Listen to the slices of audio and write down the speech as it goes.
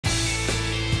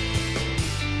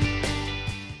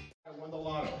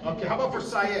Okay, how about for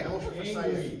Syed? Motion for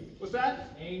Syed. What's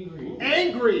that? Angry.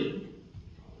 Angry.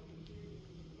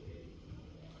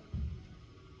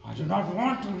 I do not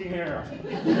want to be here.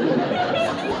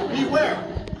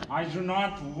 Beware. I do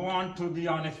not want to be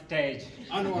on a stage.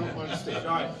 I don't want to on the stage. All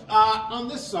right. On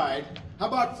this side, how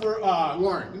about for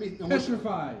Lauren? Give me a motion.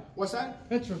 Petrified. What's that?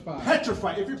 Petrified.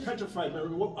 Petrified. If you're petrified, Mary,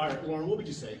 all right, Lauren, what would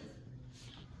you say?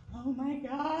 Oh my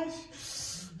gosh.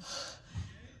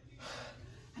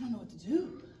 I don't know what to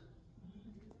do.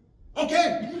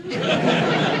 Okay.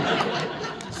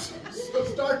 So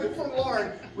starting from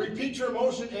Lauren, repeat your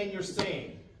emotion and your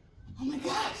saying. Oh my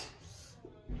gosh.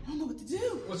 I don't know what to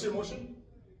do. What's your emotion?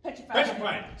 Petrified.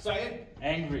 Petrified. Syed?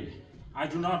 Angry. I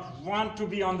do not want to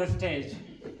be on the stage.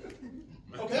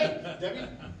 Okay. Debbie?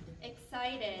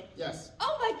 Excited. Yes.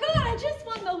 Oh my God, I just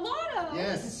won the lotto.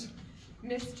 Yes.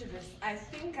 Mischievous. I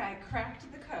think I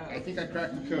cracked the code. I think I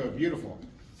cracked the code. Beautiful.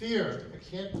 Fear. I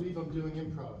can't believe I'm doing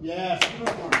improv. Yes.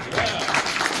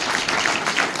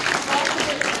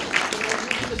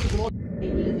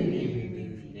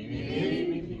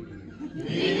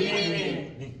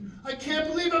 I can't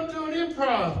believe I'm doing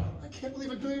improv. I can't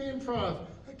believe I'm doing improv.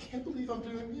 I can't believe I'm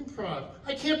doing improv.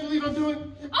 I can't believe I'm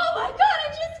doing. Oh my God, I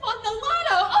just won the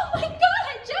lotto. Oh my God,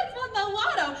 I just won the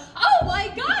lotto. Oh my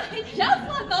God, I just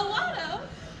won the lotto.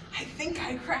 I think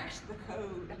I cracked the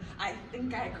code. I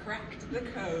think I cracked the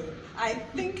code. I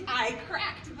think I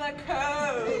cracked the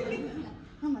code.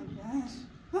 Oh my gosh.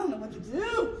 I don't know what to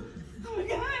do. Oh my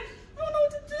gosh. I don't know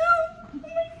what to do. Oh my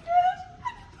gosh.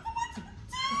 I don't know what to do.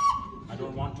 I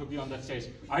don't want to be on the stage.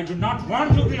 I do not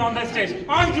want to be on the stage.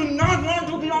 I do not want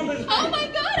to be on the stage. Oh my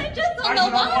God, I just won I the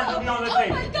do not want lotto. to be on the Oh stage.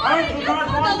 my God, I I do just not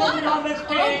won want the to be on the lotto.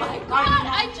 stage. Oh my God,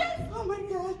 I just. Oh my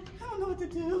God. I don't know what to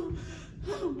do.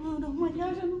 Oh my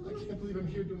gosh. I can't believe I'm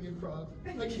here doing improv. I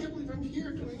can't believe I'm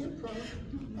here doing improv.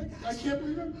 I can't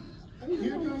believe I'm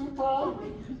here doing improv.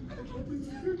 I can't believe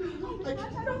I'm here doing improv. I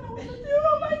don't know what to do.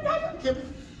 Oh my God. I can't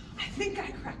believe. I think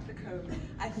I cracked the code.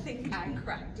 I think I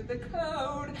cracked the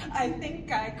code. I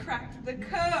think I cracked the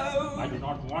code. I do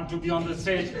not want to be on the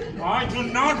stage. I do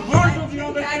not want to be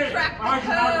on the stage. I do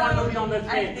not want to be on the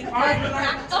stage. I do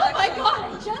not. Oh my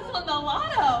God, I just won the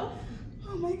lotto.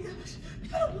 Oh my gosh.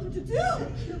 I don't know what to do.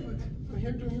 I'm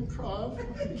here doing improv. I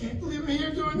can't believe I'm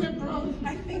here doing improv.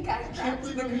 I think I can't cracked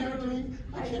believe the I'm here code. doing.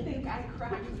 I think I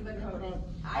cracked the code.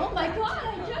 Oh my God,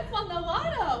 I just won the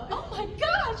lotto. Oh my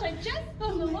gosh, I just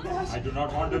won the lotto. I do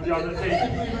not want to be on the stage. I do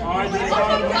not Oh my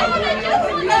want to God, be I on the just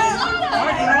stage. won the lotto. I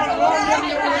do not want to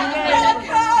be on the stage.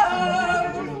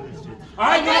 I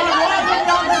do not want to be on the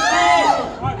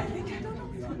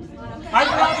stage. I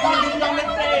do not want to be on the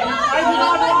stage. I do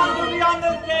not want to be on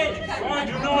the stage. I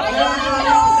do not want to be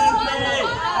on the stage.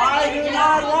 I do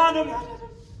not want to.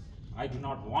 I do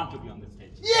not want to be on the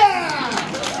stage.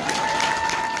 Yeah!